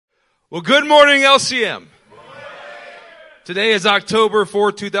Well, good morning, LCM. Today is October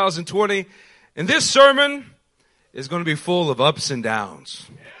 4, 2020, and this sermon is going to be full of ups and downs,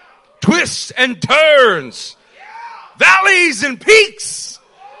 twists and turns, valleys and peaks.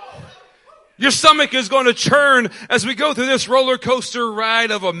 Your stomach is going to churn as we go through this roller coaster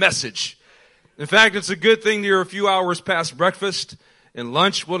ride of a message. In fact, it's a good thing that you're a few hours past breakfast, and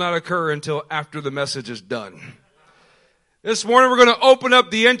lunch will not occur until after the message is done. This morning we're going to open up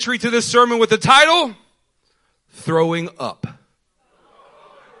the entry to this sermon with the title, Throwing Up.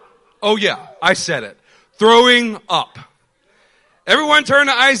 Oh yeah, I said it. Throwing up. Everyone turn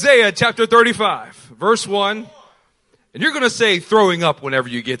to Isaiah chapter 35, verse 1. And you're going to say throwing up whenever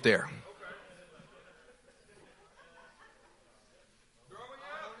you get there.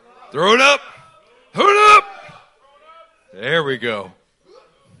 Throwing up. Throwing up. There we go.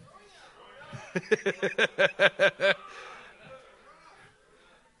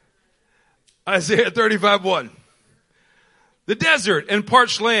 Isaiah 35:1. The desert and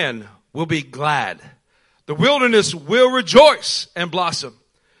parched land will be glad. The wilderness will rejoice and blossom.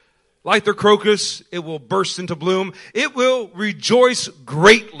 Like the crocus, it will burst into bloom. It will rejoice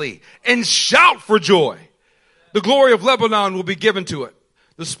greatly and shout for joy. The glory of Lebanon will be given to it.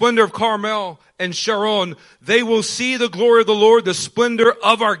 The splendor of Carmel and Sharon, they will see the glory of the Lord, the splendor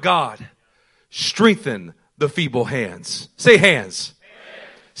of our God. Strengthen the feeble hands. Say hands.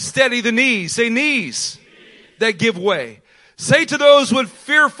 Steady the knees. Say knees that give way. Say to those with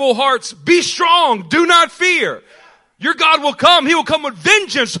fearful hearts, be strong. Do not fear. Your God will come. He will come with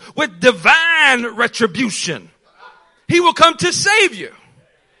vengeance, with divine retribution. He will come to save you.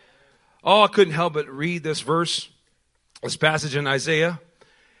 Oh, I couldn't help but read this verse, this passage in Isaiah,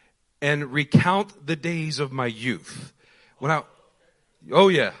 and recount the days of my youth. Oh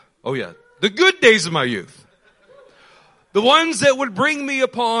yeah. The good days of my youth. The ones that would bring me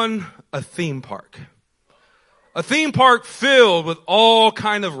upon a theme park. A theme park filled with all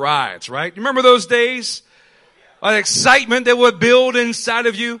kind of rides, right? You remember those days? An excitement that would build inside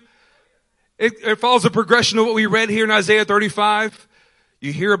of you. It follows the progression of what we read here in Isaiah 35.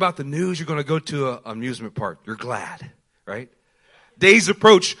 You hear about the news, you're going to go to an amusement park. You're glad, right? Days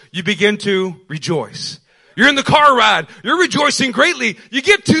approach, you begin to rejoice. You're in the car ride. You're rejoicing greatly. You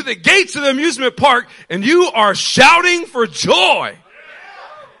get to the gates of the amusement park and you are shouting for joy.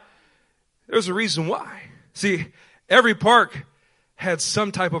 There's a reason why. See, every park had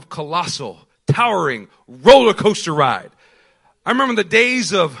some type of colossal, towering roller coaster ride. I remember the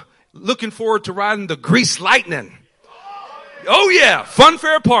days of looking forward to riding the Grease Lightning. Oh yeah, Fun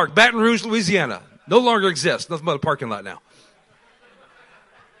Fair Park, Baton Rouge, Louisiana. No longer exists. Nothing but a parking lot now.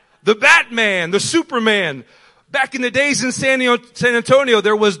 The Batman, the Superman. Back in the days in San Antonio,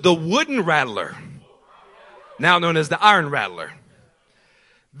 there was the Wooden Rattler, now known as the Iron Rattler.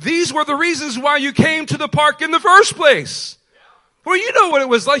 These were the reasons why you came to the park in the first place. Well, you know what it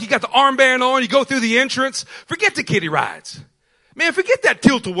was like. You got the armband on, you go through the entrance. Forget the kiddie rides. Man, forget that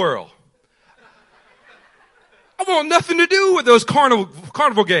tilt-a-whirl. I want nothing to do with those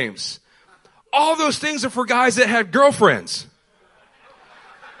carnival games. All those things are for guys that had girlfriends.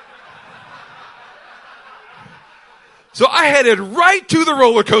 So I headed right to the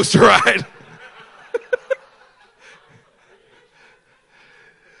roller coaster ride.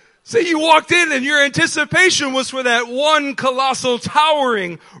 So you walked in and your anticipation was for that one colossal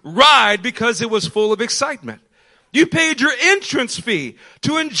towering ride because it was full of excitement. You paid your entrance fee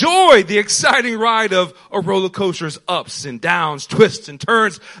to enjoy the exciting ride of a roller coaster's ups and downs, twists and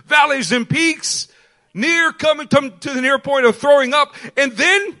turns, valleys and peaks, coming to the near point of throwing up, and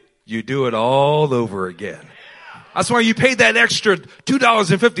then you do it all over again. That's why you paid that extra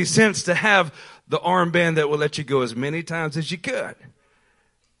 $2.50 to have the armband that will let you go as many times as you could.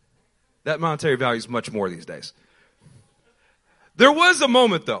 That monetary value is much more these days. There was a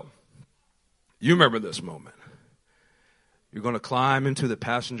moment, though. You remember this moment. You're going to climb into the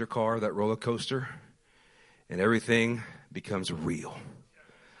passenger car, that roller coaster, and everything becomes real.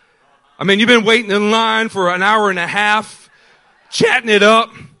 I mean, you've been waiting in line for an hour and a half, chatting it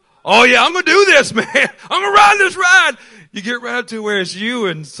up. Oh yeah, I'm going to do this, man. I'm going to ride this ride. You get right to where it's you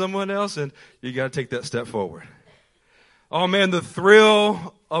and someone else, and you got to take that step forward. Oh man, the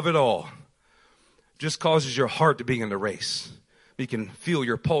thrill of it all just causes your heart to begin to race. You can feel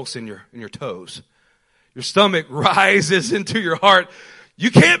your pulse in your toes. Your stomach rises into your heart.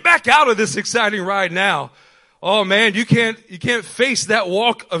 You can't back out of this exciting ride now. Oh man, you can't face that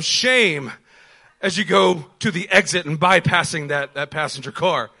walk of shame as you go to the exit and bypassing that passenger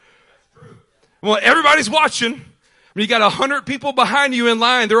car. Well, everybody's watching. I mean, you got 100 people behind you in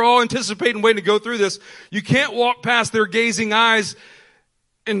line. They're all anticipating, waiting to go through this. You can't walk past their gazing eyes.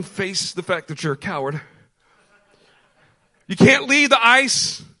 and face the fact that you're a coward. You can't leave the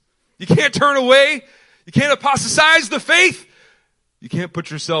ice. You can't turn away. You can't apostatize the faith. You can't put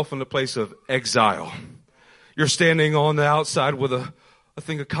yourself in the place of exile. You're standing on the outside with a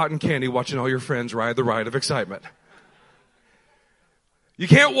thing of cotton candy watching all your friends ride the ride of excitement. You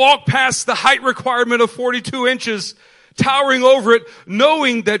can't walk past the height requirement of 42 inches, towering over it,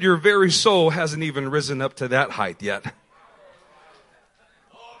 knowing that your very soul hasn't even risen up to that height yet.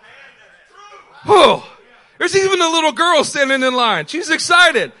 Oh, there's even a little girl standing in line. She's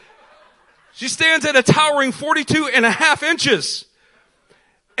excited. She stands at a towering 42 and a half inches.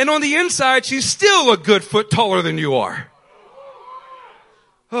 And on the inside, she's still a good foot taller than you are.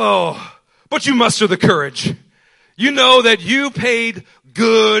 Oh, but you muster the courage. You know that you paid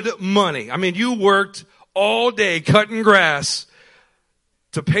good money. I mean, you worked all day cutting grass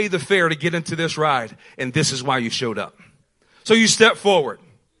to pay the fare to get into this ride. And this is why you showed up. So you step forward.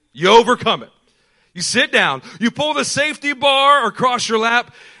 You overcome it. You sit down. You pull the safety bar across your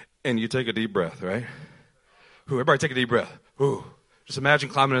lap. And you take a deep breath, right? Ooh, everybody take a deep breath. Ooh. Just imagine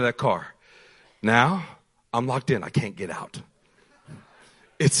climbing into that car. Now, I'm locked in. I can't get out.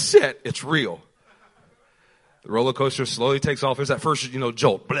 It's set. It's real. The roller coaster slowly takes off. There's that first,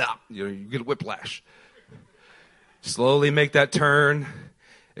 jolt. Blah. You get a whiplash. Slowly make that turn.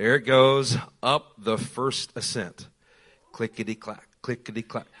 There it goes. Up the first ascent. Clickety-clack,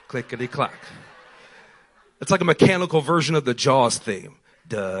 clickety-clack, clickety-clack. It's like a mechanical version of the Jaws theme.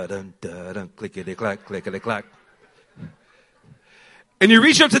 Da-dun, da-dun, clickety-clack, clickety-clack. And you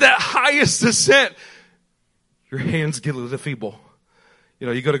reach up to that highest ascent. Your hands get a little feeble.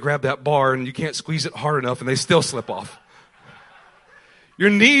 You go to grab that bar and you can't squeeze it hard enough and they still slip off.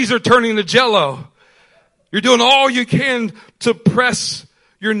 Your knees are turning to jello. You're doing all you can to press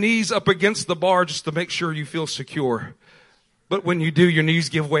your knees up against the bar just to make sure you feel secure. But when you do, your knees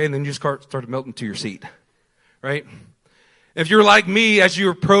give way and then you start melting to your seat. Right? If you're like me, as you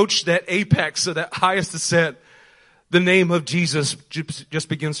approach that apex of that highest ascent, the name of Jesus just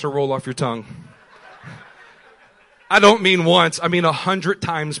begins to roll off your tongue. I don't mean once, I mean 100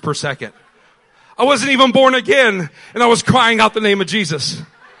 times per second. I wasn't even born again, and I was crying out the name of Jesus.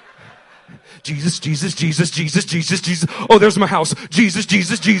 Jesus, Jesus, Jesus, Jesus, Jesus, Jesus. Oh, there's my house. Jesus,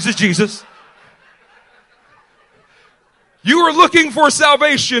 Jesus, Jesus, Jesus. You are looking for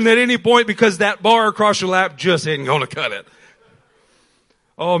salvation at any point because that bar across your lap just ain't gonna cut it.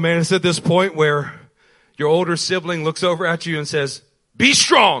 Oh man, it's at this point where your older sibling looks over at you and says, "Be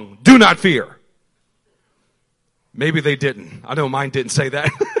strong, do not fear." Maybe they didn't. I know mine didn't say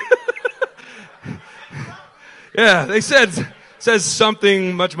that. Yeah, they says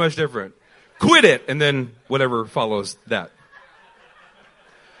something much, much different. Quit it, and then whatever follows that.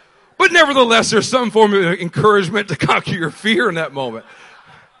 But nevertheless, there's some form of encouragement to conquer your fear in that moment.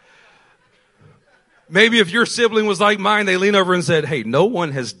 Maybe if your sibling was like mine, they lean over and said, "Hey, no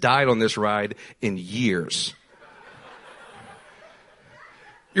one has died on this ride in years."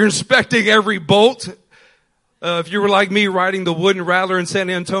 You're inspecting every bolt. If you were like me riding the wooden rattler in San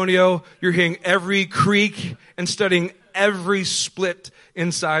Antonio, you're hearing every creak and studying every split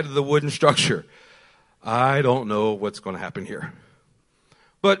inside of the wooden structure. I don't know what's going to happen here.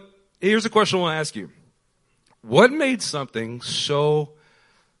 But here's a question I want to ask you. What made something so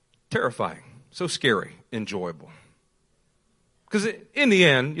terrifying, so scary, enjoyable? Because in the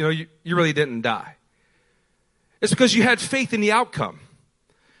end, you really didn't die. It's because you had faith in the outcome.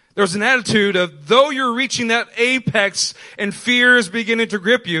 There was an attitude of, though you're reaching that apex and fear is beginning to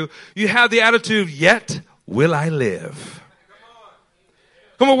grip you, you have the attitude, yet will I live.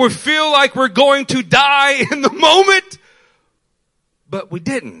 Come on, we feel like we're going to die in the moment, but we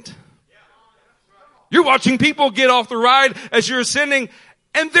didn't. You're watching people get off the ride as you're ascending,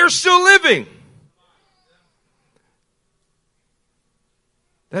 and they're still living.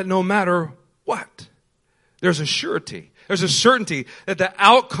 That no matter what, there's a surety. There's a certainty that the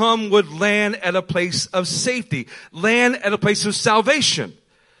outcome would land at a place of safety, land at a place of salvation.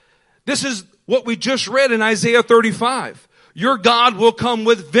 This is what we just read in Isaiah 35. Your God will come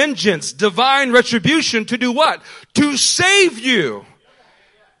with vengeance, divine retribution to do what? To save you.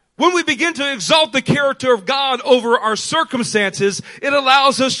 When we begin to exalt the character of God over our circumstances, it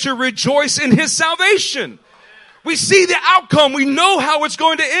allows us to rejoice in His salvation. We see the outcome. We know how it's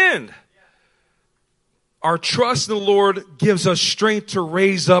going to end. Our trust in the Lord gives us strength to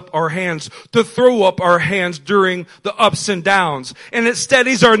raise up our hands, to throw up our hands during the ups and downs. And it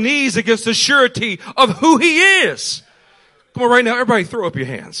steadies our knees against the surety of who He is. Come on, right now, everybody throw up your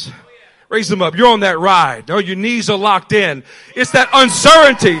hands. Raise them up. You're on that ride. Oh, your knees are locked in. It's that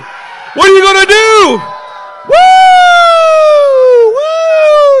uncertainty. What are you going to do?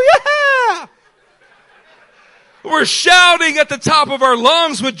 We're shouting at the top of our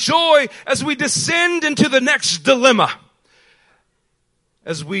lungs with joy as we descend into the next dilemma,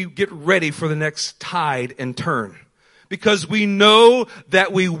 as we get ready for the next tide and turn. Because we know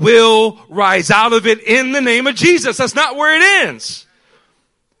that we will rise out of it in the name of Jesus. That's not where it ends.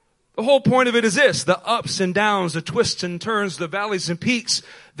 The whole point of it is this: the ups and downs, the twists and turns, the valleys and peaks,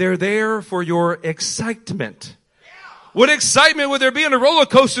 they're there for your excitement. What excitement would there be in a roller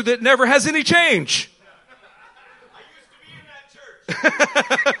coaster that never has any change? I used to be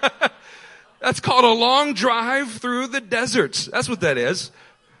in that church. That's called a long drive through the deserts. That's what that is.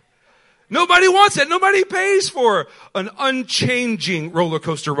 Nobody wants it. Nobody pays for an unchanging roller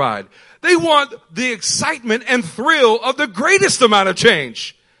coaster ride. They want the excitement and thrill of the greatest amount of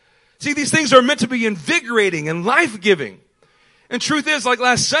change. See, these things are meant to be invigorating and life-giving. And truth is, like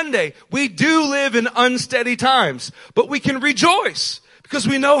last Sunday, we do live in unsteady times, but we can rejoice because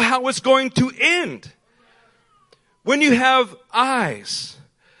we know how it's going to end. When you have eyes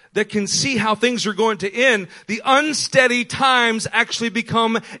that can see how things are going to end, the unsteady times actually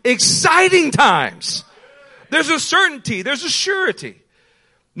become exciting times. There's a certainty. There's a surety.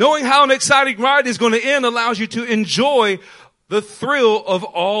 Knowing how an exciting ride is going to end allows you to enjoy the thrill of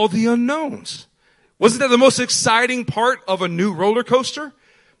all the unknowns. Wasn't that the most exciting part of a new roller coaster?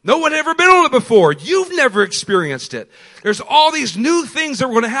 No one had ever been on it before. You've never experienced it. There's all these new things that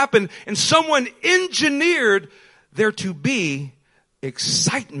are going to happen, and someone engineered there to be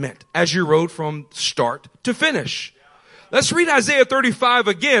excitement as you rode from start to finish. Let's read Isaiah 35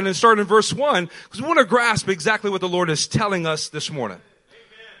 again and start in verse 1 because we want to grasp exactly what the Lord is telling us this morning.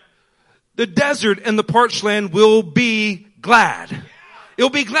 The desert and the parched land will be glad. It'll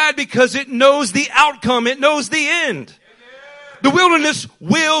be glad because it knows the outcome. It knows the end. The wilderness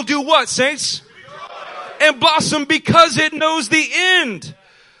will do what, saints? And blossom because it knows the end.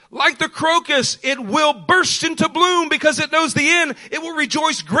 Like the crocus, it will burst into bloom because it knows the end. It will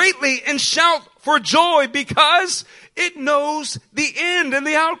rejoice greatly and shout for joy because it knows the end and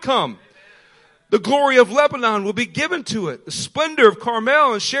the outcome. The glory of Lebanon will be given to it. The splendor of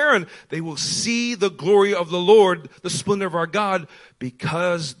Carmel and Sharon. They will see the glory of the Lord, the splendor of our God,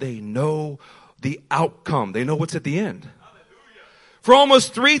 because they know the outcome. They know what's at the end. For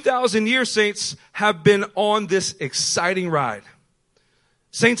almost 3,000 years, saints have been on this exciting ride.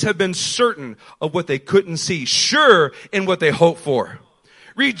 Saints have been certain of what they couldn't see, sure in what they hoped for.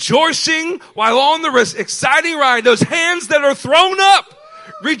 Rejoicing while on the exciting ride, those hands that are thrown up,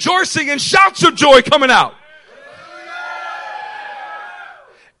 rejoicing and shouts of joy coming out.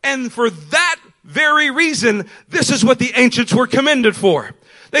 And for that very reason, this is what the ancients were commended for.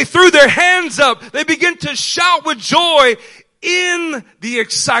 They threw their hands up. They began to shout with joy in the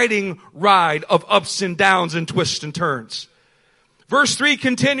exciting ride of ups and downs and twists and turns. Verse 3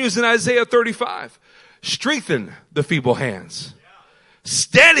 continues in Isaiah 35. Strengthen the feeble hands.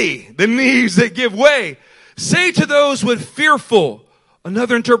 Steady the knees that give way. Say to those with fearful,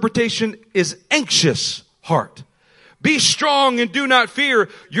 another interpretation is anxious heart. Be strong and do not fear.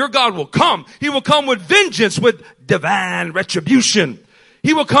 Your God will come. He will come with vengeance, with divine retribution.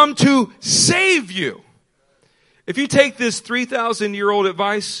 He will come to save you. If you take this 3,000-year-old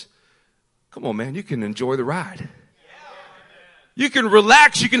advice, come on, man, you can enjoy the ride. You can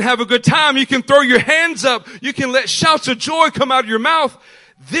relax. You can have a good time. You can throw your hands up. You can let shouts of joy come out of your mouth.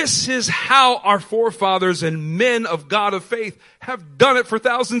 This is how our forefathers and men of God of faith have done it for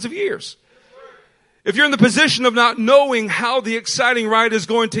thousands of years. If you're in the position of not knowing how the exciting ride is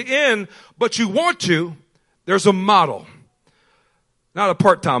going to end, but you want to, there's a model. Not a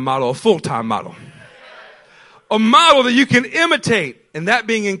part-time model, a full-time model. A model that you can imitate, and that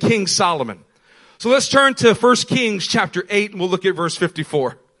being in King Solomon. So let's turn to 1 Kings chapter 8, and we'll look at verse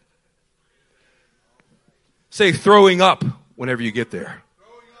 54. Say throwing up whenever you get there.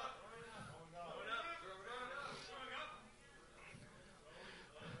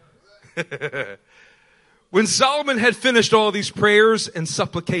 When Solomon had finished all these prayers and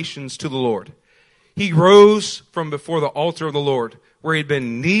supplications to the Lord, he rose from before the altar of the Lord, where he'd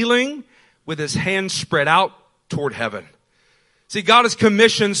been kneeling with his hands spread out toward heaven. See, God has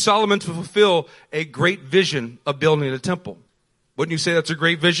commissioned Solomon to fulfill a great vision of building a temple. Wouldn't you say that's a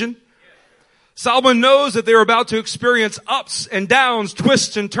great vision? Solomon knows that they're about to experience ups and downs,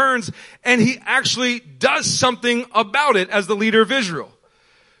 twists and turns, and he actually does something about it as the leader of Israel.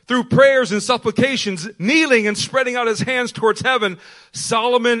 Through prayers and supplications, kneeling and spreading out his hands towards heaven,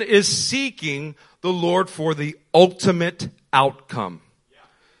 Solomon is seeking the Lord for the ultimate outcome.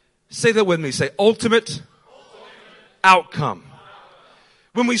 Say that with me. Say ultimate outcome.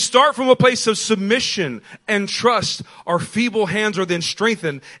 When we start from a place of submission and trust, our feeble hands are then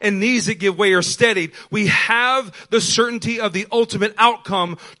strengthened and knees that give way are steadied. We have the certainty of the ultimate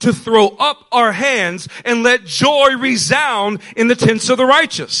outcome to throw up our hands and let joy resound in the tents of the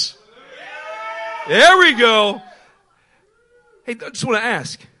righteous. There we go. Hey, I just want to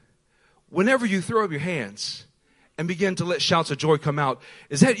ask, whenever you throw up your hands and begin to let shouts of joy come out,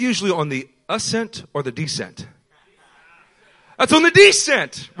 is that usually on the ascent or the descent? That's on the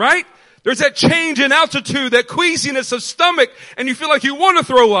descent, right? There's that change in altitude, that queasiness of stomach, and you feel like you want to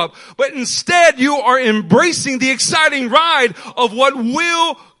throw up. But instead, you are embracing the exciting ride of what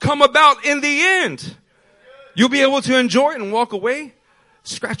will come about in the end. You'll be able to enjoy it and walk away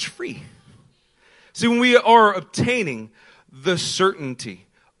scratch-free. See, when we are obtaining the certainty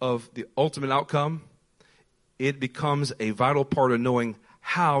of the ultimate outcome, it becomes a vital part of knowing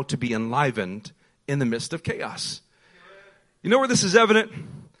how to be enlivened in the midst of chaos. You know where this is evident?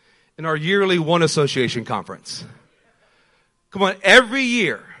 In our yearly One Association conference. Come on, every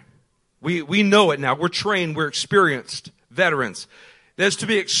year, we know it now. We're trained, we're experienced veterans. It is to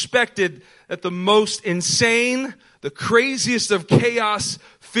be expected that the most insane, the craziest of chaos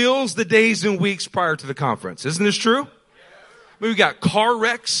fills the days and weeks prior to the conference. Isn't this true? We got car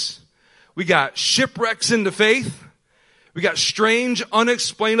wrecks. We got shipwrecks in the faith. We got strange,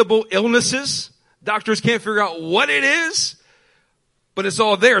 unexplainable illnesses. Doctors can't figure out what it is. But it's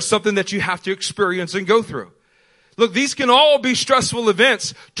all there, something that you have to experience and go through. Look, these can all be stressful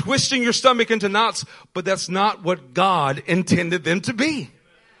events, twisting your stomach into knots, but that's not what God intended them to be.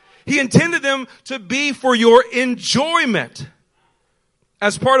 He intended them to be for your enjoyment.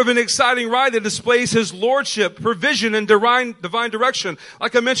 As part of an exciting ride that displays His lordship, provision, and divine direction.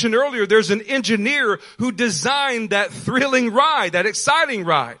 Like I mentioned earlier, there's an engineer who designed that thrilling ride, that exciting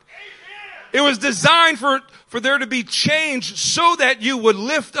ride. It was designed for there to be change so that you would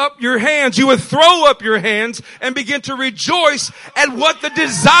lift up your hands, you would throw up your hands and begin to rejoice at what the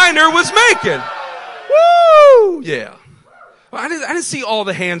designer was making. Woo! Yeah. Well, I didn't see all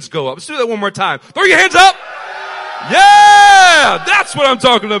the hands go up. Let's do that one more time. Throw your hands up. Yeah! That's what I'm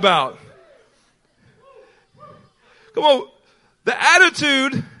talking about. Come on. The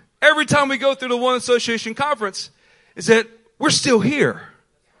attitude every time we go through the One Association conference is that we're still here.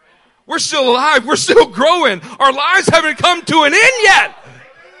 We're still alive. We're still growing. Our lives haven't come to an end yet.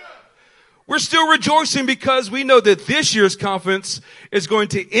 We're still rejoicing because we know that this year's conference is going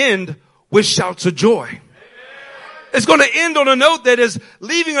to end with shouts of joy. It's going to end on a note that is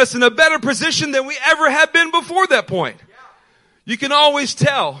leaving us in a better position than we ever have been before that point. You can always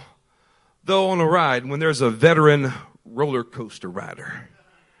tell, though, on a ride when there's a veteran roller coaster rider.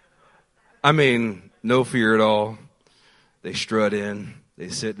 I mean, no fear at all. They strut in. They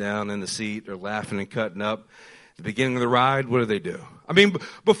sit down in the seat. They're laughing and cutting up. At the beginning of the ride, what do? I mean,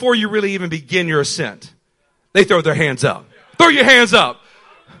 before you really even begin your ascent, they throw their hands up. Throw your hands up.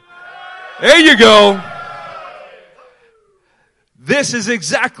 There you go. This is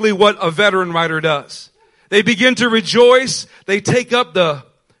exactly what a veteran rider does. They begin to rejoice. They take up the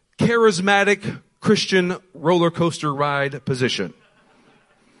charismatic Christian roller coaster ride position.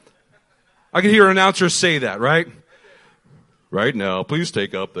 I can hear announcers say that, right? Right now, please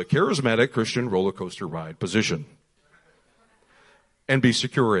take up the charismatic Christian roller coaster ride position and be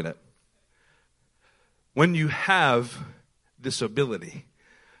secure in it. When you have this ability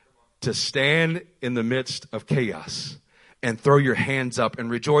to stand in the midst of chaos and throw your hands up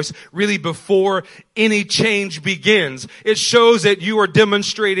and rejoice, really before any change begins, it shows that you are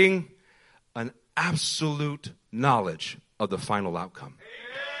demonstrating an absolute knowledge of the final outcome.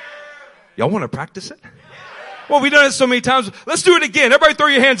 Y'all want to practice it? Well, we've done it so many times. Let's do it again. Everybody throw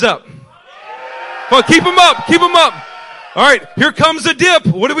your hands up. Come on, keep them up. Keep them up. All right, here comes the dip.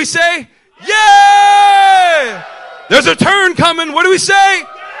 What do we say? Yay! There's a turn coming. What do we say?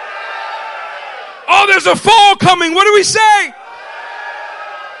 Oh, there's a fall coming. What do we say?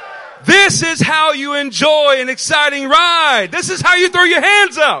 This is how you enjoy an exciting ride. This is how you throw your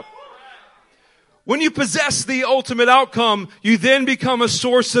hands up. When you possess the ultimate outcome, you then become a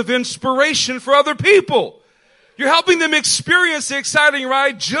source of inspiration for other people. You're helping them experience the exciting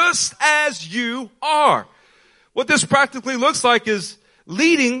ride just as you are. What this practically looks like is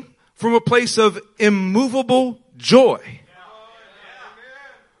leading from a place of immovable joy.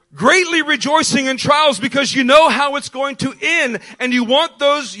 Greatly rejoicing in trials because you know how it's going to end, and you want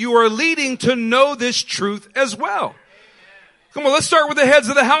those you are leading to know this truth as well. Come on, let's start with the heads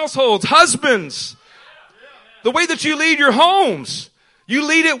of the households. Husbands, the way that you lead your homes. You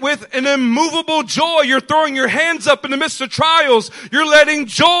lead it with an immovable joy. You're throwing your hands up in the midst of trials. You're letting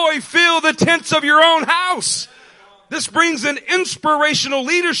joy fill the tents of your own house. This brings an inspirational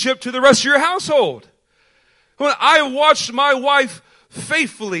leadership to the rest of your household. When I watched my wife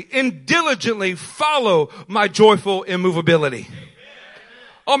faithfully and diligently follow my joyful immovability.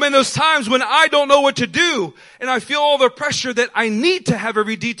 Oh man, those times when I don't know what to do and I feel all the pressure that I need to have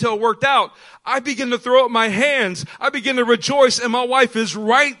every detail worked out, I begin to throw up my hands. I begin to rejoice, and my wife is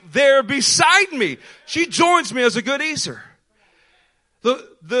right there beside me. She joins me as a good easer.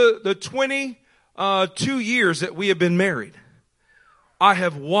 The 22 years that we have been married, I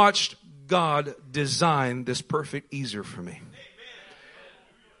have watched God design this perfect easer for me.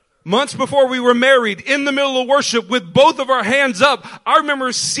 Months before we were married, in the middle of worship with both of our hands up, I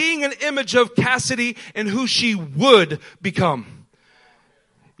remember seeing an image of Cassidy and who she would become.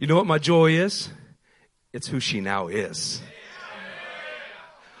 You know what my joy is? It's who she now is.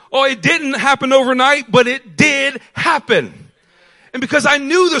 Oh, it didn't happen overnight, but it did happen. And because I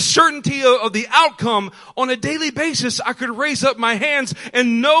knew the certainty of the outcome on a daily basis, I could raise up my hands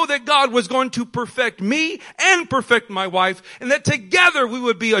and know that God was going to perfect me and perfect my wife, and that together we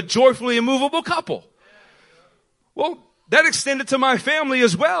would be a joyfully immovable couple. Well, that extended to my family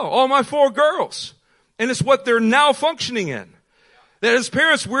as well, all my 4 girls. And it's what they're now functioning in. That as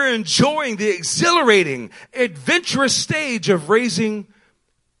parents, we're enjoying the exhilarating, adventurous stage of raising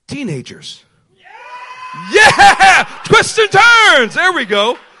teenagers. Yeah! Twists and turns! There we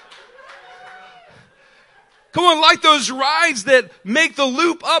go. Come on, like those rides that make the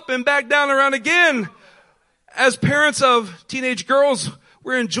loop up and back down around again. As parents of teenage girls,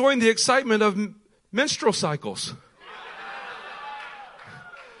 we're enjoying the excitement of menstrual cycles.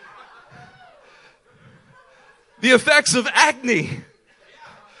 The effects of acne.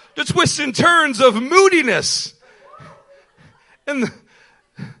 The twists and turns of moodiness. And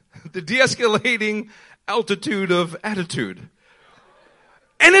the de-escalating altitude of attitude.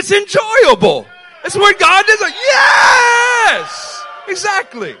 And it's enjoyable. It's what God does. Yes!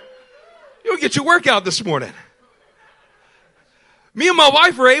 Exactly. You'll get your workout this morning. Me and my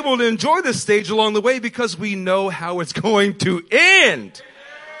wife are able to enjoy this stage along the way because we know how it's going to end.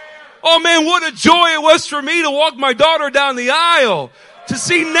 Oh man, what a joy it was for me to walk my daughter down the aisle, to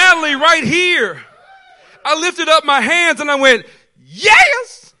see Natalie right here. I lifted up my hands and I went,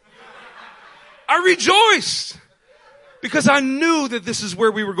 yes! I rejoiced because I knew that this is where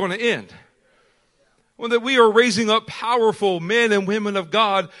we were going to end. Well, that we are raising up powerful men and women of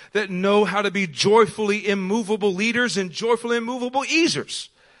God that know how to be joyfully immovable leaders and joyfully immovable easers.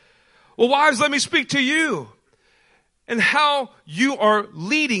 Well, wives, let me speak to you and how you are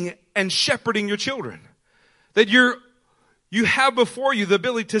leading and shepherding your children. That you have before you the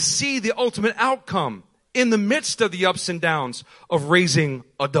ability to see the ultimate outcome in the midst of the ups and downs of raising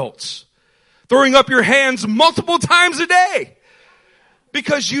adults. Throwing up your hands multiple times a day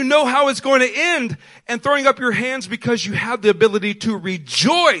because you know how it's going to end, and throwing up your hands because you have the ability to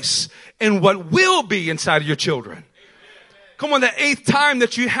rejoice in what will be inside of your children. Come on, that 8th time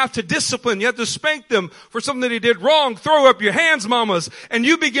that you have to discipline, you have to spank them for something that they did wrong, throw up your hands, mamas, and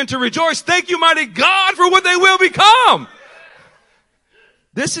you begin to rejoice. Thank you, mighty God, for what they will become.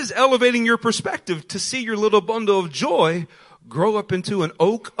 This is elevating your perspective to see your little bundle of joy grow up into an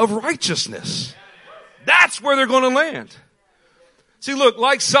oak of righteousness. That's where they're going to land. See, look,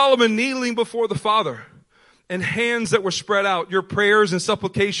 like Solomon kneeling before the Father and hands that were spread out, your prayers and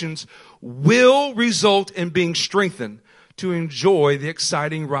supplications will result in being strengthened to enjoy the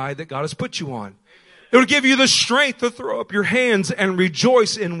exciting ride that God has put you on. It will give you the strength to throw up your hands and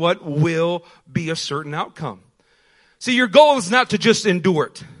rejoice in what will be a certain outcome. See, your goal is not to just endure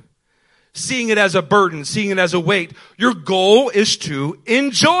it, seeing it as a burden, seeing it as a weight. Your goal is to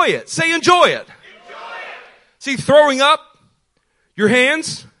enjoy it. Say enjoy it. Enjoy it. See, throwing up your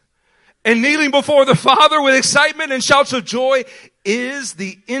hands and kneeling before the Father with excitement and shouts of joy is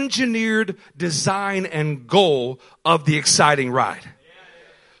the engineered design and goal of the exciting ride.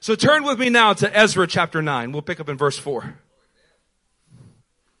 So turn with me now to Ezra chapter 9. We'll pick up in verse 4.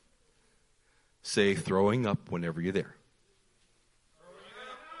 Say throwing up whenever you're there.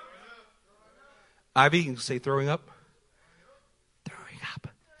 Ivy, you can say throwing up. Throwing up.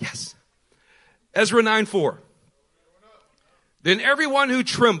 Yes. Ezra 9:4. Then everyone who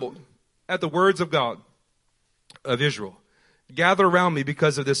trembled at the words of God of Israel gathered around me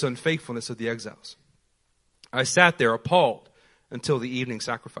because of this unfaithfulness of the exiles. I sat there appalled until the evening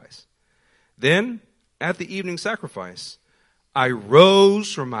sacrifice. Then, at the evening sacrifice, I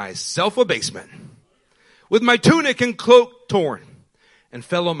rose from my self-abasement with my tunic and cloak torn and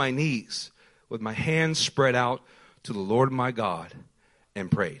fell on my knees with my hands spread out to the Lord my God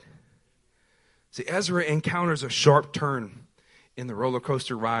and prayed. See, Ezra encounters a sharp turn in the roller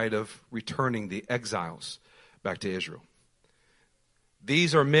coaster ride of returning the exiles back to Israel.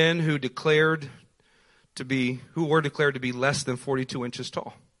 These are men who were declared to be less than 42 inches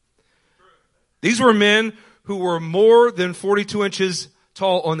tall. These were men who were more than 42 inches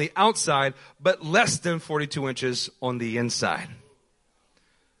tall on the outside, but less than 42 inches on the inside.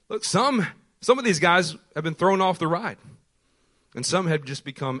 Look, some of these guys have been thrown off the ride, and some have just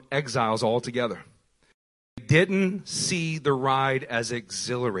become exiles altogether. They didn't see the ride as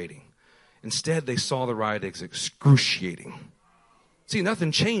exhilarating. Instead, they saw the ride as excruciating. See,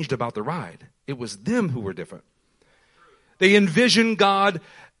 nothing changed about the ride. It was them who were different. They envisioned God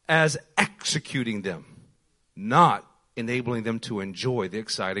as executing them, not enabling them to enjoy the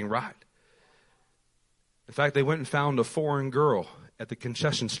exciting ride. In fact, they went and found a foreign girl at the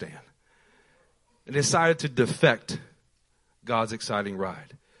concession stand and decided to defect God's exciting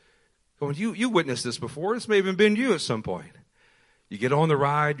ride. When you witnessed this before. This may have even been you at some point. You get on the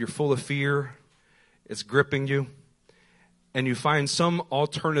ride, you're full of fear, it's gripping you, and you find some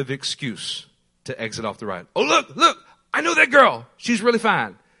alternative excuse to exit off the ride. Oh, look, I know that girl. She's really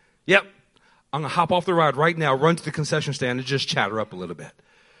fine. Yep, I'm going to hop off the ride right now, run to the concession stand, and just chat her up a little bit.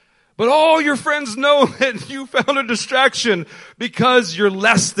 But all your friends know that you found a distraction because you're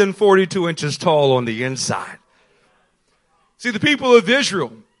less than 42 inches tall on the inside. See, the people of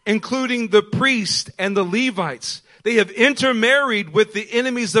Israel, including the priests and the Levites, they have intermarried with the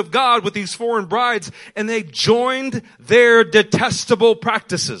enemies of God, with these foreign brides, and they joined their detestable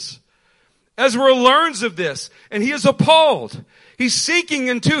practices. Ezra learns of this, and he is appalled. He's sinking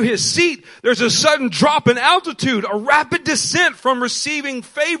into his seat. There's a sudden drop in altitude, a rapid descent from receiving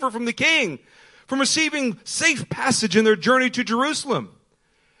favor from the king, from receiving safe passage in their journey to Jerusalem.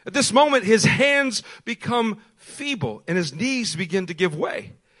 At this moment, his hands become feeble, and his knees begin to give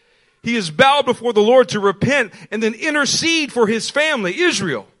way. He is bowed before the Lord to repent and then intercede for his family,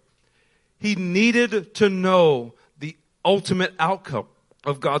 Israel. He needed to know the ultimate outcome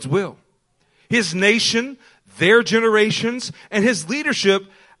of God's will. His nation, their generations, and his leadership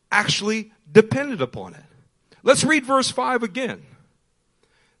actually depended upon it. Let's read verse 5 again.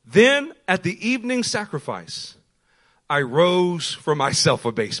 Then at the evening sacrifice, I rose from my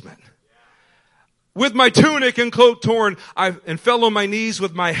self-abasement. With my tunic and cloak torn, and fell on my knees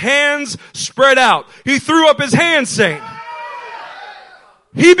with my hands spread out. He threw up his hands, saying,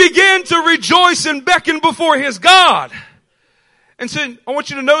 he began to rejoice and beckon before his God. And so I want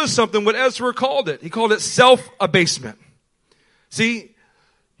you to notice something, what Ezra called it. He called it self-abasement. See,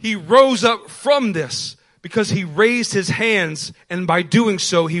 he rose up from this because he raised his hands, and by doing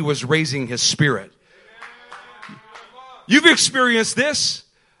so, he was raising his spirit. You've experienced this.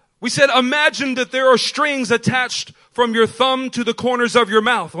 We said, imagine that there are strings attached from your thumb to the corners of your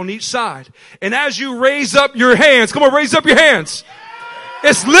mouth on each side. And as you raise up your hands, come on, raise up your hands.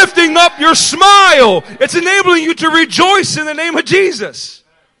 It's lifting up your smile. It's enabling you to rejoice in the name of Jesus.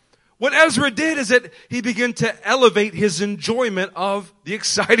 What Ezra did is that he began to elevate his enjoyment of the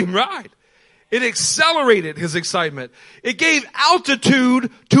exciting ride. It accelerated his excitement. It gave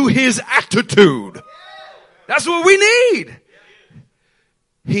altitude to his attitude. That's what we need.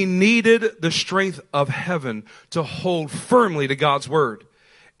 He needed the strength of heaven to hold firmly to God's word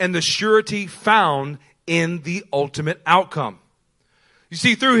and the surety found in the ultimate outcome. You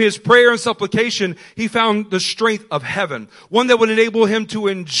see, through his prayer and supplication, he found the strength of heaven, one that would enable him to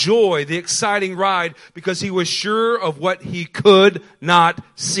enjoy the exciting ride because he was sure of what he could not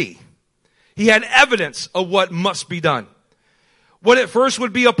see. He had evidence of what must be done. What at first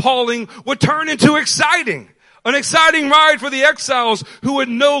would be appalling would turn into exciting. An exciting ride for the exiles who would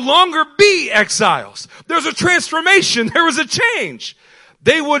no longer be exiles. There's a transformation. There was a change.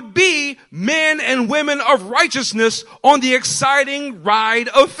 They would be men and women of righteousness on the exciting ride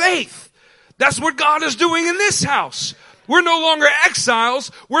of faith. That's what God is doing in this house. We're no longer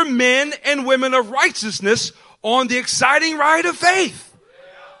exiles. We're men and women of righteousness on the exciting ride of faith.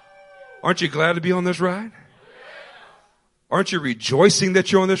 Aren't you glad to be on this ride? Aren't you rejoicing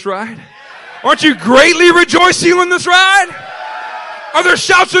that you're on this ride? Aren't you greatly rejoicing on this ride? Are there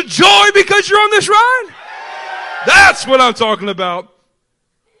shouts of joy because you're on this ride? That's what I'm talking about.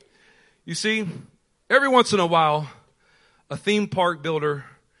 You see, every once in a while, a theme park builder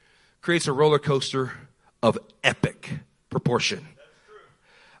creates a roller coaster of epic proportion.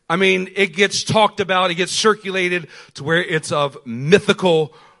 I mean, it gets talked about, it gets circulated to where it's of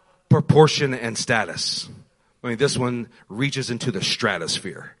mythical proportion and status. I mean, this one reaches into the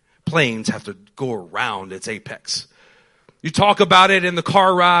stratosphere. Planes have to go around its apex. You talk about it in the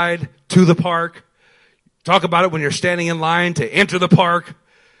car ride to the park. Talk about it when you're standing in line to enter the park.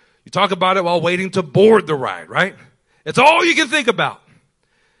 You talk about it while waiting to board the ride, right? It's all you can think about.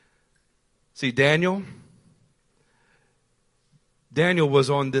 See, Daniel Daniel was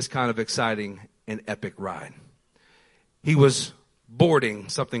on this kind of exciting and epic ride. He was boarding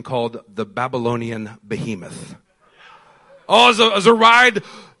something called the Babylonian Behemoth. Oh, it was a ride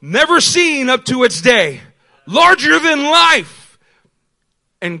never seen up to its day. Larger than life.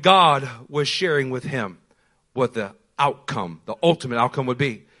 And God was sharing with him what the outcome, the ultimate outcome would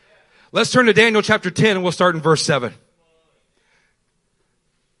be. Let's turn to Daniel chapter 10 and we'll start in verse 7.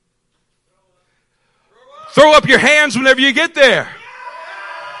 Throw up your hands whenever you get there.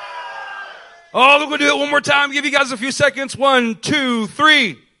 Oh, we're going to do it one more time. Give you guys a few seconds. 1, 2,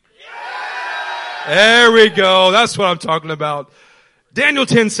 3. There we go. That's what I'm talking about. Daniel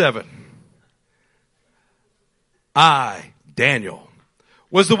 10:7. I, Daniel,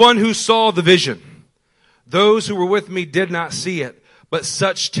 was the one who saw the vision. Those who were with me did not see it, but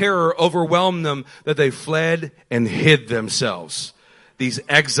such terror overwhelmed them that they fled and hid themselves. These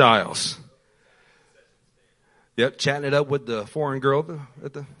exiles. Yep, chatting it up with the foreign girl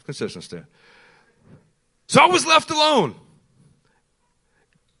at the concession stand. So I was left alone,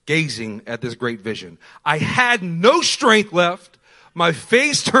 gazing at this great vision. I had no strength left. My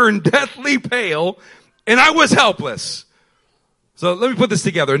face turned deathly pale, and I was helpless. So let me put this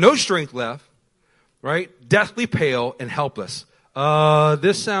together. No strength left, right? Deathly pale and helpless.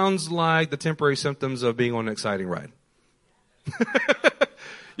 This sounds like the temporary symptoms of being on an exciting ride.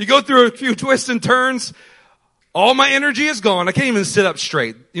 You go through a few twists and turns. All my energy is gone. I can't even sit up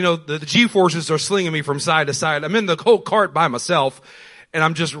straight. You know, the G-forces are slinging me from side to side. I'm in the whole cart by myself, and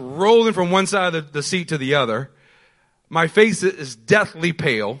I'm just rolling from one side of the seat to the other. My face is deathly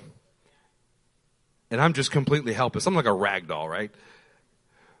pale, and I'm just completely helpless. I'm like a rag doll, right?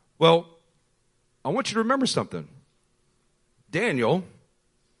 Well, I want you to remember something. Daniel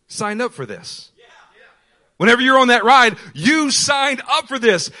signed up for this. Whenever you're on that ride, you signed up for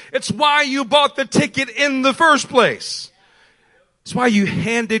this. It's why you bought the ticket in the first place. It's why you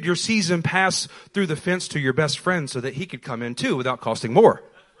handed your season pass through the fence to your best friend so that he could come in too without costing more.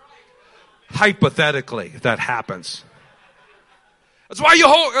 Hypothetically, if that happens. That's why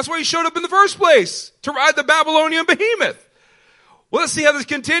you showed up in the first place, to ride the Babylonian Behemoth. Well, let's see how this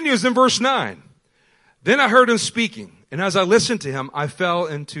continues in verse 9. Then I heard him speaking, and as I listened to him, I fell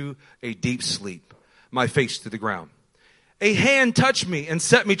into a deep sleep, my face to the ground. A hand touched me and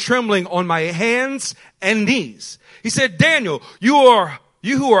set me trembling on my hands and knees. He said, Daniel, you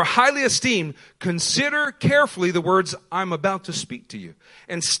who are highly esteemed, consider carefully the words I'm about to speak to you,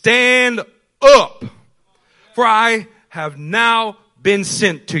 and stand up, for I have now been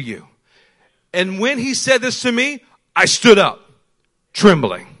sent to you. And when he said this to me, I stood up,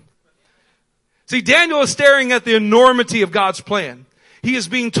 trembling. See, Daniel is staring at the enormity of God's plan. He is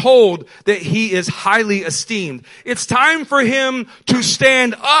being told that he is highly esteemed. It's time for him to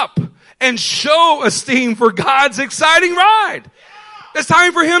stand up and show esteem for God's exciting ride. It's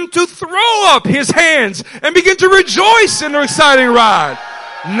time for him to throw up his hands and begin to rejoice in the exciting ride.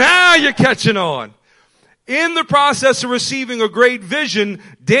 Now you're catching on. In the process of receiving a great vision,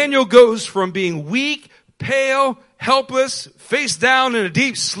 Daniel goes from being weak, pale, helpless, face down in a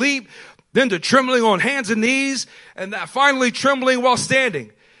deep sleep, then to trembling on hands and knees, and that finally trembling while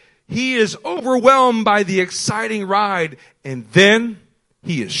standing. He is overwhelmed by the exciting ride, and then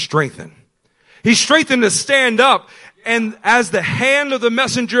he is strengthened. He's strengthened to stand up, and as the hand of the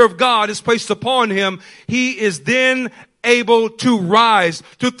messenger of God is placed upon him, he is then able to rise,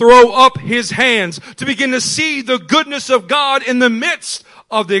 to throw up his hands, to begin to see the goodness of God in the midst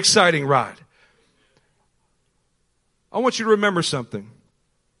of the exciting ride. I want you to remember something.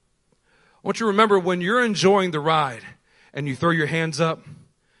 I want you to remember when you're enjoying the ride and you throw your hands up,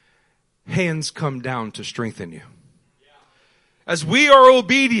 hands come down to strengthen you. As we are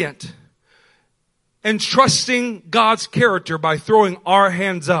obedient and trusting God's character by throwing our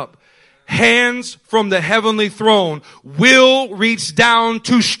hands up, hands from the heavenly throne will reach down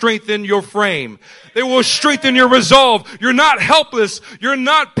to strengthen your frame. They will strengthen your resolve. You're not helpless. You're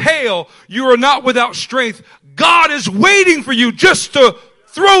not pale. You are not without strength. God is waiting for you just to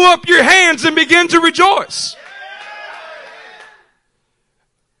throw up your hands and begin to rejoice.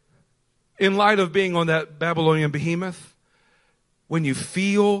 In light of being on that Babylonian Behemoth, when you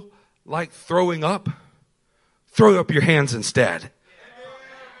feel like throwing up, throw up your hands instead.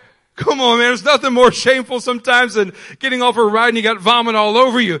 Come on, man. There's nothing more shameful sometimes than getting off a ride and you got vomit all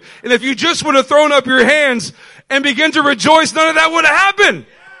over you. And if you just would have thrown up your hands and begin to rejoice, none of that would have happened.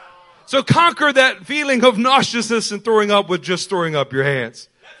 So conquer that feeling of nauseousness and throwing up with just throwing up your hands.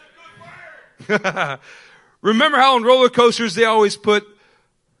 That's a good word. Remember how on roller coasters they always put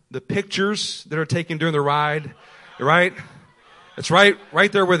the pictures that are taken during the ride, right? It's right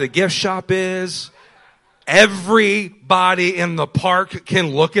there where the gift shop is. Everybody in the park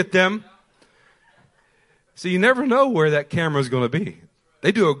can look at them. So you never know where that camera is going to be.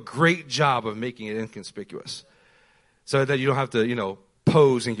 They do a great job of making it inconspicuous so that you don't have to,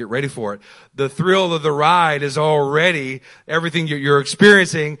 pose and get ready for it. The thrill of the ride is already everything you're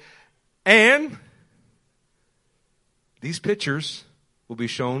experiencing. And these pictures will be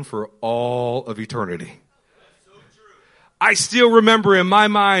shown for all of eternity. I still remember in my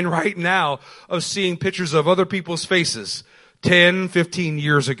mind right now of seeing pictures of other people's faces 10, 15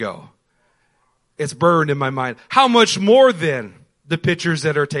 years ago. It's burned in my mind. How much more then the pictures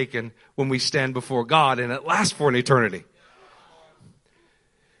that are taken when we stand before God and it lasts for an eternity.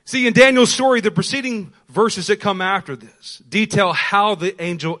 See, in Daniel's story, the preceding verses that come after this detail how the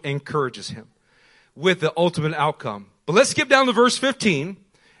angel encourages him with the ultimate outcome. But let's skip down to verse 15,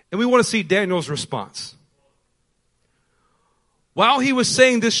 and we want to see Daniel's response. While he was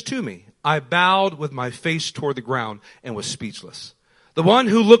saying this to me, I bowed with my face toward the ground and was speechless. The one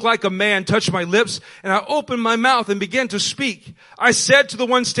who looked like a man touched my lips, and I opened my mouth and began to speak. I said to the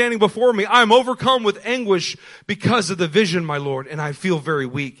one standing before me, I am overcome with anguish because of the vision, my Lord, and I feel very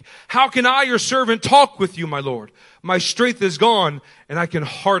weak. How can I, your servant, talk with you, my Lord? My strength is gone, and I can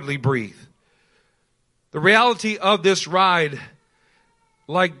hardly breathe. The reality of this ride,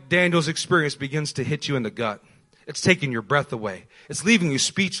 like Daniel's experience, begins to hit you in the gut. It's taking your breath away. It's leaving you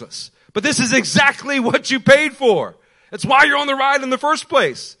speechless. But this is exactly what you paid for. It's why you're on the ride in the first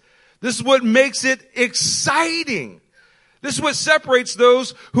place. This is what makes it exciting. This is what separates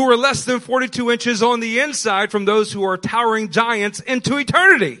those who are less than 42 inches on the inside from those who are towering giants into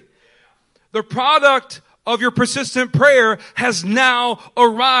eternity. The product of your persistent prayer has now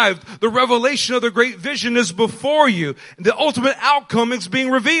arrived. The revelation of the great vision is before you. The ultimate outcome is being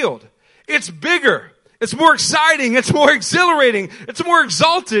revealed. It's bigger. It's more exciting. It's more exhilarating. It's more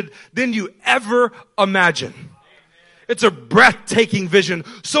exalted than you ever imagined. It's a breathtaking vision,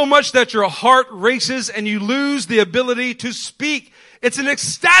 so much that your heart races and you lose the ability to speak. It's an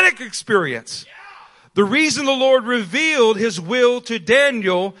ecstatic experience. The reason the Lord revealed his will to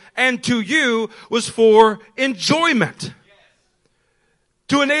Daniel and to you was for enjoyment.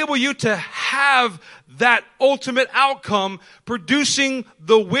 To enable you to have that ultimate outcome, producing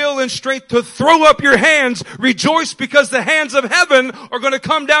the will and strength to throw up your hands, rejoice because the hands of heaven are going to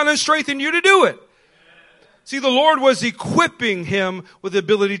come down and strengthen you to do it. See, the Lord was equipping him with the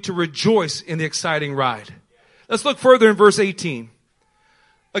ability to rejoice in the exciting ride. Let's look further in verse 18.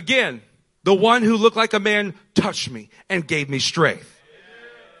 Again, the one who looked like a man touched me and gave me strength.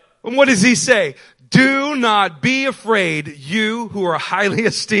 And what does he say? Do not be afraid, you who are highly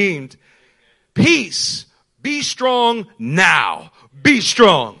esteemed. Peace, be strong now. Be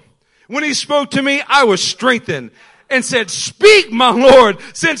strong. When he spoke to me, I was strengthened and said, speak, my Lord,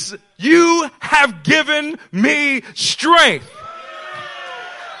 since you have given me strength.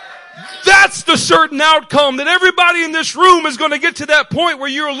 That's the certain outcome that everybody in this room is going to get to that point where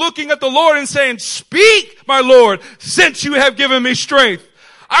you're looking at the Lord and saying, speak, my Lord, since you have given me strength.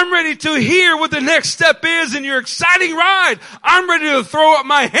 I'm ready to hear what the next step is in your exciting ride. I'm ready to throw up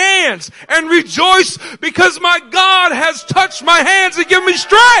my hands and rejoice because my God has touched my hands and given me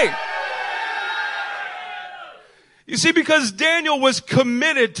strength. You see, because Daniel was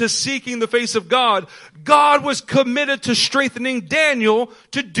committed to seeking the face of God, God was committed to strengthening Daniel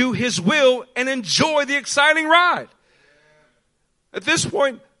to do his will and enjoy the exciting ride. At this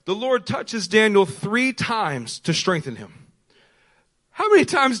point, the Lord touches Daniel 3 times to strengthen him. How many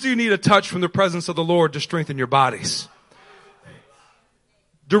times do you need a touch from the presence of the Lord to strengthen your bodies?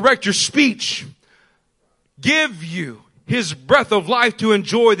 Direct your speech. Give you his breath of life to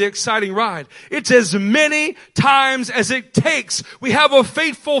enjoy the exciting ride. It's as many times as it takes. We have a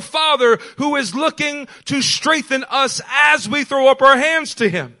faithful Father who is looking to strengthen us as we throw up our hands to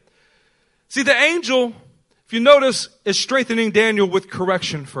him. See, the angel, if you notice, is strengthening Daniel with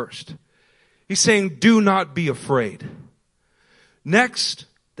correction first. He's saying, do not be afraid. Next,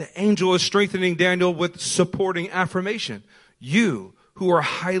 the angel is strengthening Daniel with supporting affirmation. You who are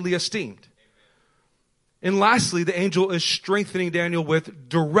highly esteemed. And lastly, the angel is strengthening Daniel with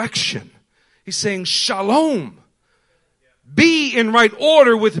direction. He's saying, shalom. Be in right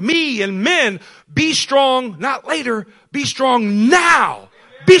order with me and men. Be strong, not later. Be strong now.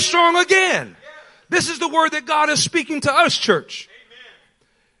 Be strong again. This is the word that God is speaking to us, church.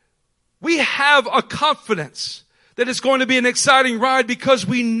 We have a confidence that it's going to be an exciting ride because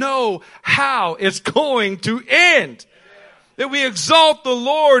we know how it's going to end. That we exalt the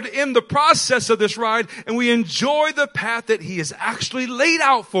Lord in the process of this ride and we enjoy the path that he has actually laid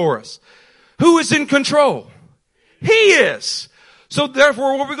out for us. Who is in control? He is. So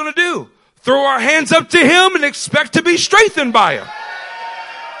therefore, what are we going to do? throw our hands up to him and expect to be strengthened by him.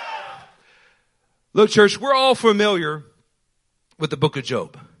 Look, church, we're all familiar with the book of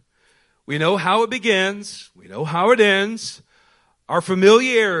Job. We know how it begins. We know how it ends. Our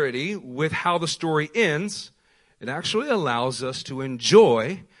familiarity with how the story ends, it actually allows us to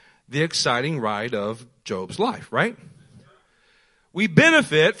enjoy the exciting ride of Job's life, right? We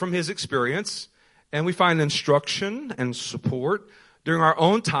benefit from his experience, and we find instruction and support during our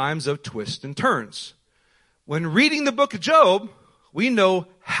own times of twists and turns. When reading the book of Job, we know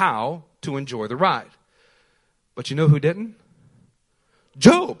how to enjoy the ride. But you know who didn't?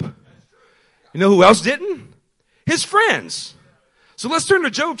 Job. You know who else didn't? His friends. So let's turn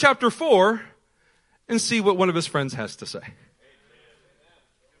to Job chapter 4 and see what one of his friends has to say.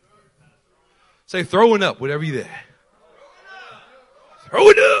 Say, throwing up, whatever you did. Throw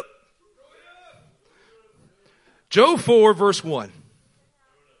it up. Job 4, verse 1.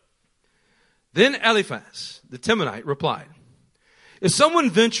 Then Eliphaz, the Temanite, replied, if someone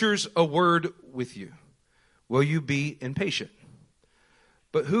ventures a word with you, will you be impatient?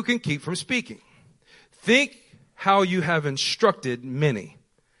 But who can keep from speaking? Think how you have instructed many,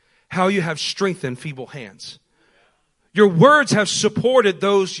 how you have strengthened feeble hands. Your words have supported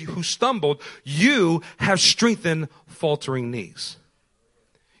those who stumbled. You have strengthened faltering knees.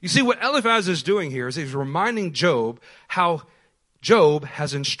 You see, what Eliphaz is doing here is he's reminding Job how Job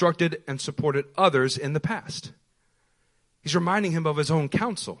has instructed and supported others in the past. He's reminding him of his own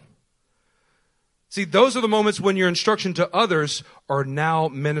counsel. See, those are the moments when your instruction to others are now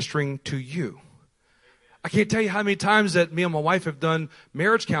ministering to you. I can't tell you how many times that me and my wife have done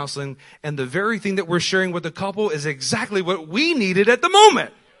marriage counseling, and the very thing that we're sharing with the couple is exactly what we needed at the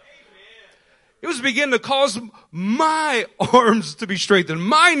moment. It was beginning to cause my arms to be strengthened,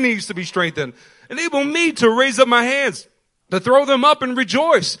 my knees to be strengthened, enable me to raise up my hands, to throw them up and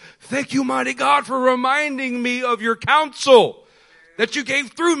rejoice. Thank you, mighty God, for reminding me of your counsel that you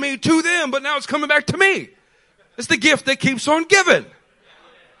gave through me to them, but now it's coming back to me. It's the gift that keeps on giving.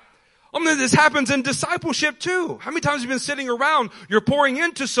 This happens in discipleship too. How many times have you been sitting around, you're pouring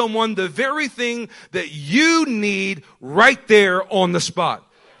into someone the very thing that you need right there on the spot?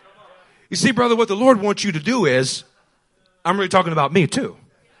 You see, brother, what the Lord wants you to do is, I'm really talking about me too.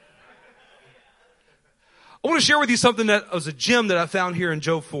 I want to share with you something that was a gem that I found here in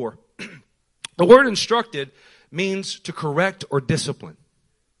Job 4. The word instructed means to correct or discipline.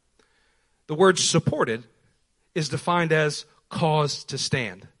 The word supported is defined as cause to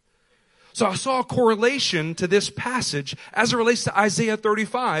stand. So I saw a correlation to this passage as it relates to Isaiah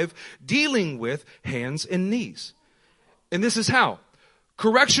 35, dealing with hands and knees. And this is how.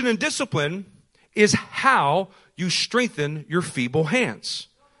 Correction and discipline is how you strengthen your feeble hands.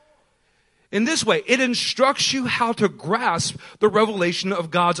 In this way, it instructs you how to grasp the revelation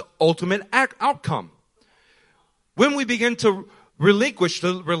of God's ultimate outcome. When we begin to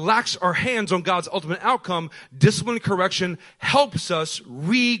relax our hands on God's ultimate outcome, discipline and correction helps us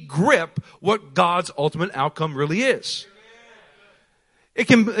re-grip what God's ultimate outcome really is. It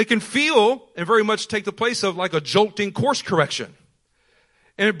can feel and very much take the place of like a jolting course correction.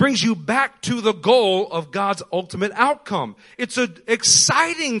 And it brings you back to the goal of God's ultimate outcome. It's an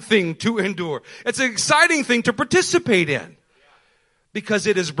exciting thing to endure. It's an exciting thing to participate in. Because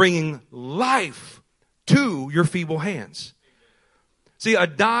it is bringing life to your feeble hands. See, a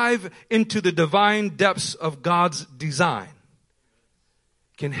dive into the divine depths of God's design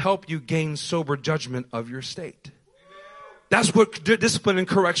can help you gain sober judgment of your state. That's what discipline and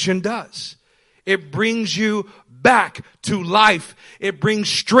correction does. It brings you back to life. It brings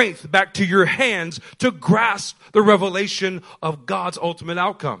strength back to your hands to grasp the revelation of God's ultimate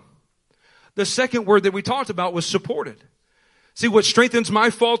outcome. The second word that we talked about was supported. See, what strengthens my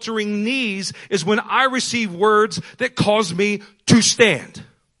faltering knees is when I receive words that cause me to stand.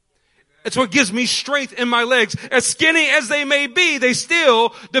 It's what gives me strength in my legs. As skinny as they may be, they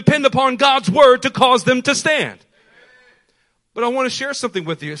still depend upon God's word to cause them to stand. But I want to share something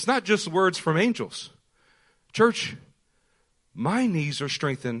with you. It's not just words from angels. Church, my knees are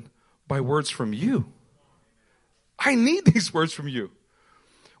strengthened by words from you. I need these words from you.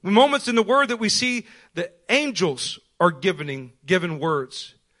 When moments in the word that we see that angels are given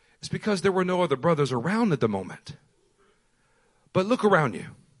words, it's because there were no other brothers around at the moment. But look around you.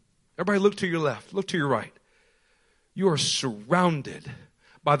 Everybody look to your left, look to your right. You are surrounded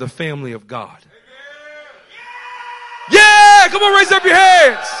by the family of God. Yeah! Come on, raise up your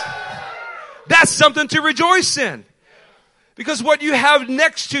hands. That's something to rejoice in. Because what you have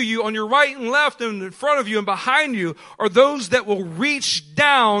next to you on your right and left and in front of you and behind you are those that will reach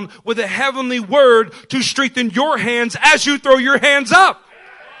down with a heavenly word to strengthen your hands as you throw your hands up.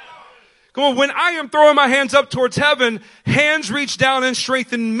 Come on, when I am throwing my hands up towards heaven, hands reach down and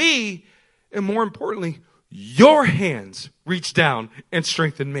strengthen me. And more importantly, your hands reach down and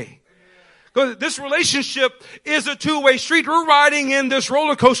strengthen me. Because this relationship is a two-way street. We're riding in this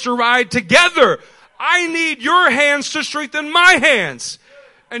roller coaster ride together. I need your hands to strengthen my hands.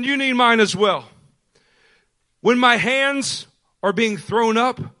 And you need mine as well. When my hands are being thrown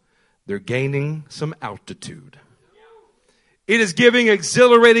up, they're gaining some altitude. It is giving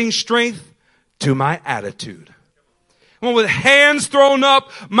exhilarating strength to my attitude. When with hands thrown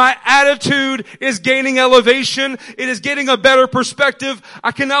up, my attitude is gaining elevation. It is getting a better perspective.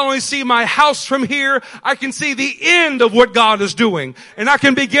 I can not only see my house from here, I can see the end of what God is doing. And I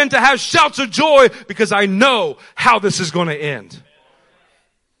can begin to have shouts of joy because I know how this is going to end.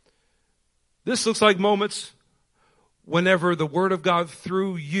 This looks like moments whenever the Word of God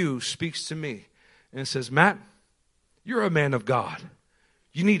through you speaks to me and says, Matt, you're a man of God.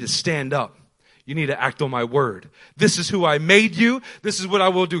 You need to stand up. You need to act on my word. This is who I made you. This is what I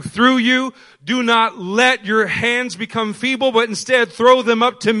will do through you. Do not let your hands become feeble, but instead throw them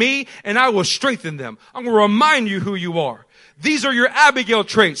up to me and I will strengthen them. I'm going to remind you who you are. These are your Abigail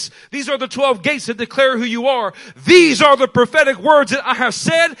traits. These are the 12 gates that declare who you are. These are the prophetic words that I have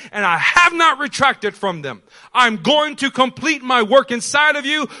said and I have not retracted from them. I'm going to complete my work inside of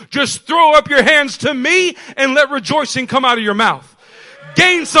you. Just throw up your hands to me and let rejoicing come out of your mouth.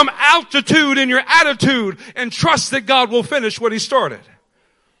 Gain some altitude in your attitude and trust that God will finish what He started.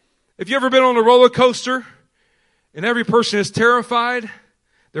 If you've ever been on a roller coaster and every person is terrified,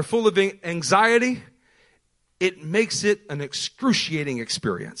 they're full of anxiety, it makes it an excruciating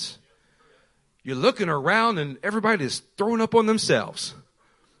experience. You're looking around and everybody is throwing up on themselves,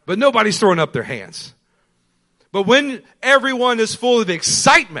 but nobody's throwing up their hands. But when everyone is full of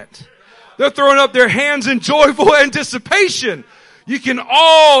excitement, they're throwing up their hands in joyful anticipation. You can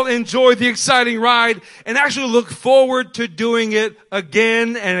all enjoy the exciting ride and actually look forward to doing it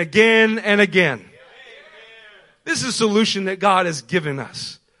again and again and again. This is a solution that God has given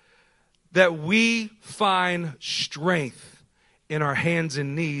us, that we find strength in our hands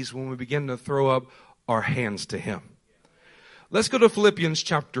and knees when we begin to throw up our hands to Him. Let's go to Philippians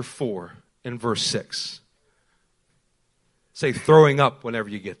chapter 4 and verse 6. Say throwing up whenever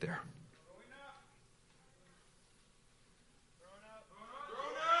you get there.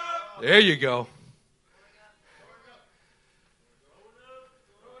 There you go.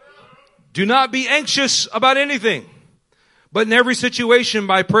 Do not be anxious about anything, but in every situation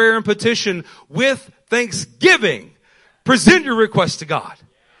by prayer and petition with thanksgiving, present your requests to God.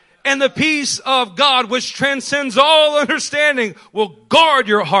 And the peace of God, which transcends all understanding, will guard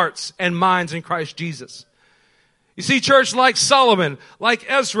your hearts and minds in Christ Jesus. You see, church, like Solomon, like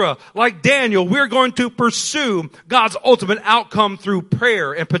Ezra, like Daniel, we're going to pursue God's ultimate outcome through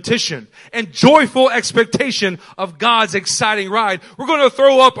prayer and petition and joyful expectation of God's exciting ride. We're going to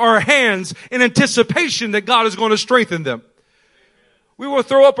throw up our hands in anticipation that God is going to strengthen them. We will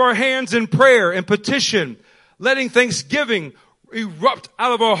throw up our hands in prayer and petition, letting thanksgiving erupt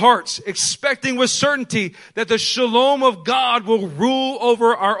out of our hearts, expecting with certainty that the shalom of God will rule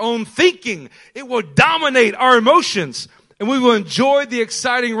over our own thinking. It will dominate our emotions, and we will enjoy the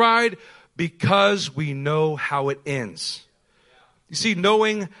exciting ride because we know how it ends. You see,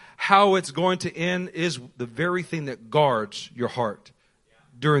 knowing how it's going to end is the very thing that guards your heart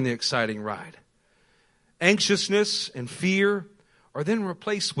during the exciting ride. Anxiousness and fear are then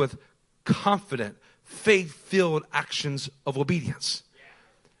replaced with confident, faith-filled actions of obedience.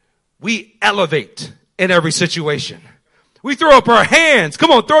 We elevate in every situation. We throw up our hands.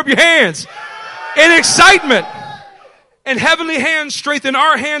 Come on, throw up your hands. In excitement. And heavenly hands strengthen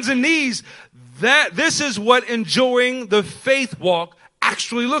our hands and knees. This is what enjoying the faith walk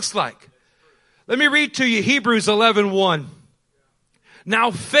actually looks like. Let me read to you Hebrews 11:1.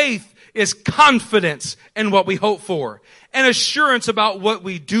 Now faith is confidence in what we hope for and assurance about what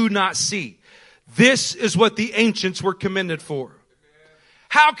we do not see. This is what the ancients were commended for.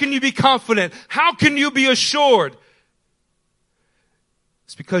 How can you be confident? How can you be assured?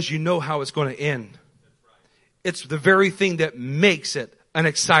 It's because you know how it's going to end. It's the very thing that makes it an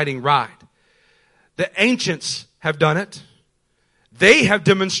exciting ride. The ancients have done it. They have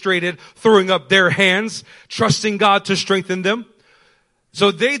demonstrated throwing up their hands, trusting God to strengthen them.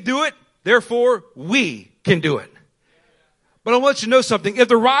 So they do it. Therefore, we can do it. But I want you to know something. If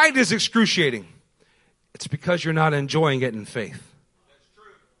the ride is excruciating, it's because you're not enjoying it in faith.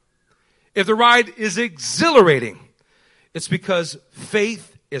 If the ride is exhilarating, it's because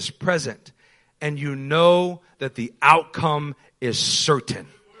faith is present and you know that the outcome is certain.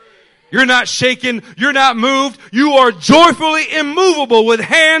 You're not shaken. You're not moved. You are joyfully immovable with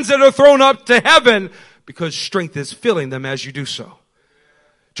hands that are thrown up to heaven because strength is filling them as you do so.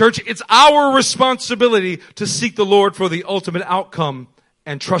 Church, it's our responsibility to seek the Lord for the ultimate outcome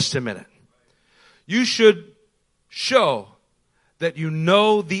and trust Him in it. You should show that you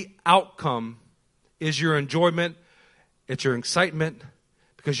know the outcome is your enjoyment, it's your excitement,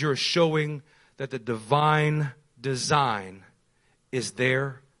 because you're showing that the divine design is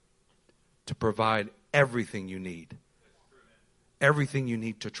there to provide everything you need. Everything you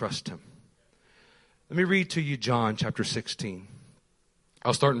need to trust Him. Let me read to you John chapter 16.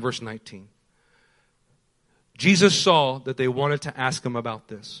 I'll start in verse 19. Jesus saw that they wanted to ask Him about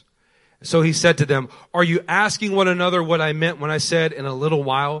this. So He said to them, "Are you asking one another what I meant when I said, 'In a little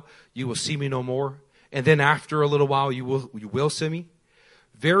while you will see me no more, and then after a little while you will see me'?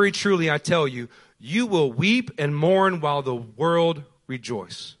 Very truly I tell you, you will weep and mourn while the world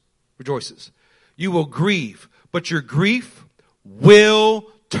rejoices. You will grieve, but your grief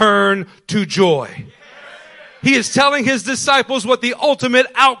will turn to joy." He is telling His disciples what the ultimate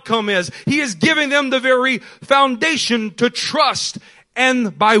outcome is. He is giving them the very foundation to trust,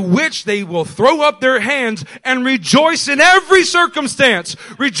 and by which they will throw up their hands and rejoice in every circumstance.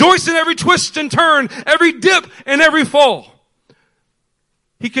 Rejoice in every twist and turn, every dip and every fall.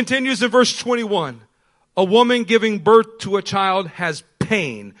 He continues in verse 21. A woman giving birth to a child has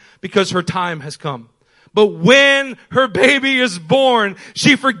pain because her time has come. But when her baby is born,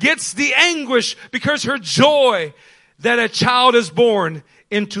 she forgets the anguish because her joy that a child is born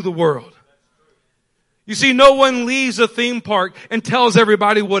into the world. You see, no one leaves a theme park and tells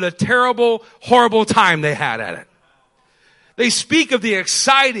everybody what a terrible, horrible time they had at it. They speak of the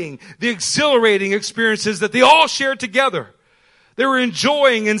exciting, the exhilarating experiences that they all shared together. They were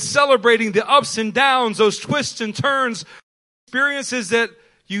enjoying and celebrating the ups and downs, those twists and turns, experiences that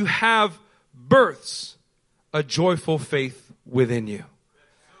you have births a joyful faith within you.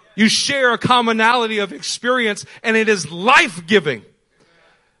 You share a commonality of experience, and it is life-giving.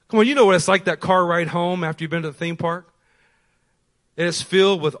 Come on, you know what it's like, that car ride home after you've been to the theme park? It is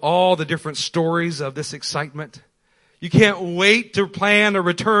filled with all the different stories of this excitement. You can't wait to plan a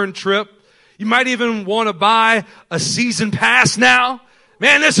return trip. You might even want to buy a season pass now.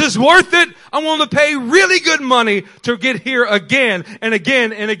 Man, this is worth it. I'm willing to pay really good money to get here again and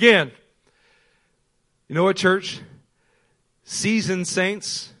again and again. You know what, church? Seasoned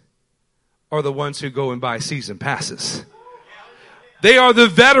saints are the ones who go and buy season passes. They are the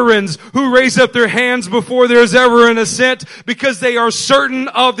veterans who raise up their hands before there's ever an ascent because they are certain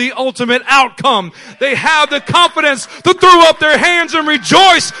of the ultimate outcome. They have the confidence to throw up their hands and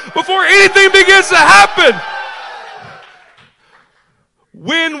rejoice before anything begins to happen.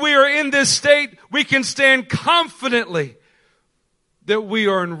 When we are in this state, we can stand confidently that we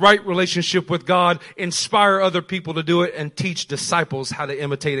are in right relationship with God, inspire other people to do it, and teach disciples how to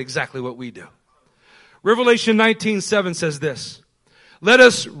imitate exactly what we do. Revelation 19:7 says this, "Let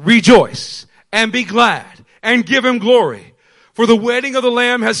us rejoice and be glad and give Him glory, for the wedding of the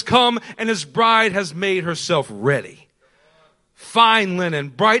Lamb has come and His bride has made herself ready. Fine linen,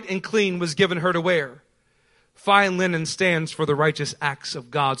 bright and clean, was given her to wear." Fine linen stands for the righteous acts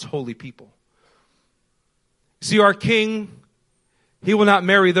of God's holy people. See, our King, He will not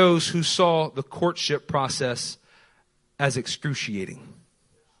marry those who saw the courtship process as excruciating.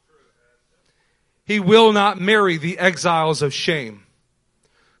 He will not marry the exiles of shame,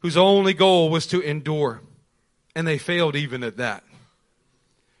 whose only goal was to endure, and they failed even at that. I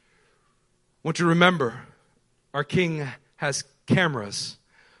want you to remember, our King has cameras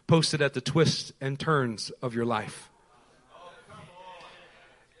posted at the twists and turns of your life.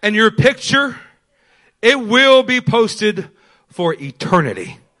 And your picture, it will be posted for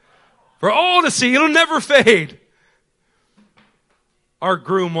eternity, for all to see. It'll never fade. Our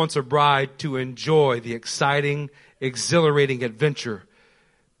groom wants a bride to enjoy the exciting, exhilarating adventure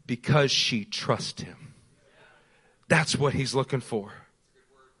because she trusts Him. That's what He's looking for.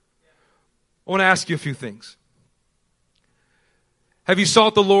 I want to ask you a few things. Have you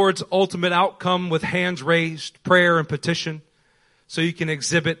sought the Lord's ultimate outcome with hands raised, prayer and petition, so you can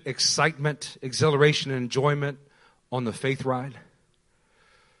exhibit excitement, exhilaration, and enjoyment on the faith ride?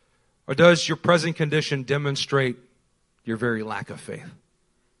 Or does your present condition demonstrate your very lack of faith?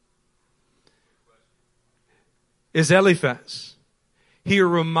 Is Eliphaz here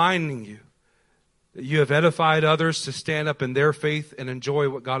reminding you that you have edified others to stand up in their faith and enjoy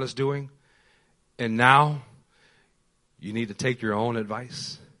what God is doing, and now you need to take your own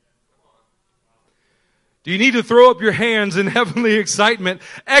advice? Do you need to throw up your hands in heavenly excitement,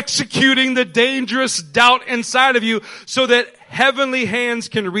 executing the dangerous doubt inside of you so that heavenly hands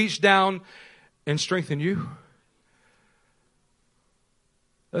can reach down and strengthen you?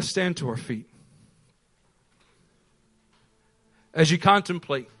 Let's stand to our feet. As you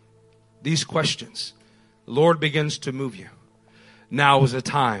contemplate these questions, the Lord begins to move you. Now is a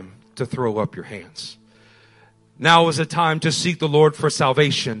time to throw up your hands. Now is a time to seek the Lord for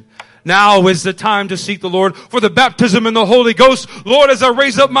salvation. Now is the time to seek the Lord for the baptism in the Holy Ghost. Lord, as I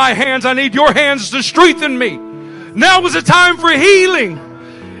raise up my hands, I need your hands to strengthen me. Now is a time for healing.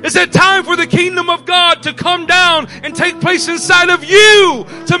 It's a time for the kingdom of God to come down and take place inside of you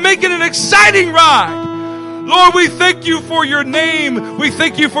to make it an exciting ride. Lord, we thank you for your name. We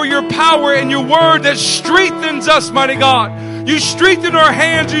thank you for your power and your word that strengthens us, mighty God. You strengthen our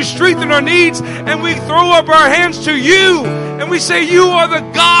hands, you strengthen our needs, and we throw up our hands to you. And we say, you are the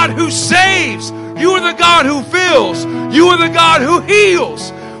God who saves. You are the God who fills. You are the God who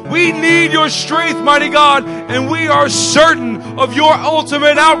heals. We need your strength, mighty God, and we are certain of your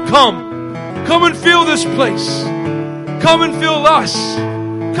ultimate outcome. Come and fill this place. Come and fill us.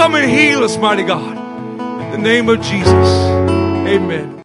 Come and heal us, mighty God. In the name of Jesus, amen.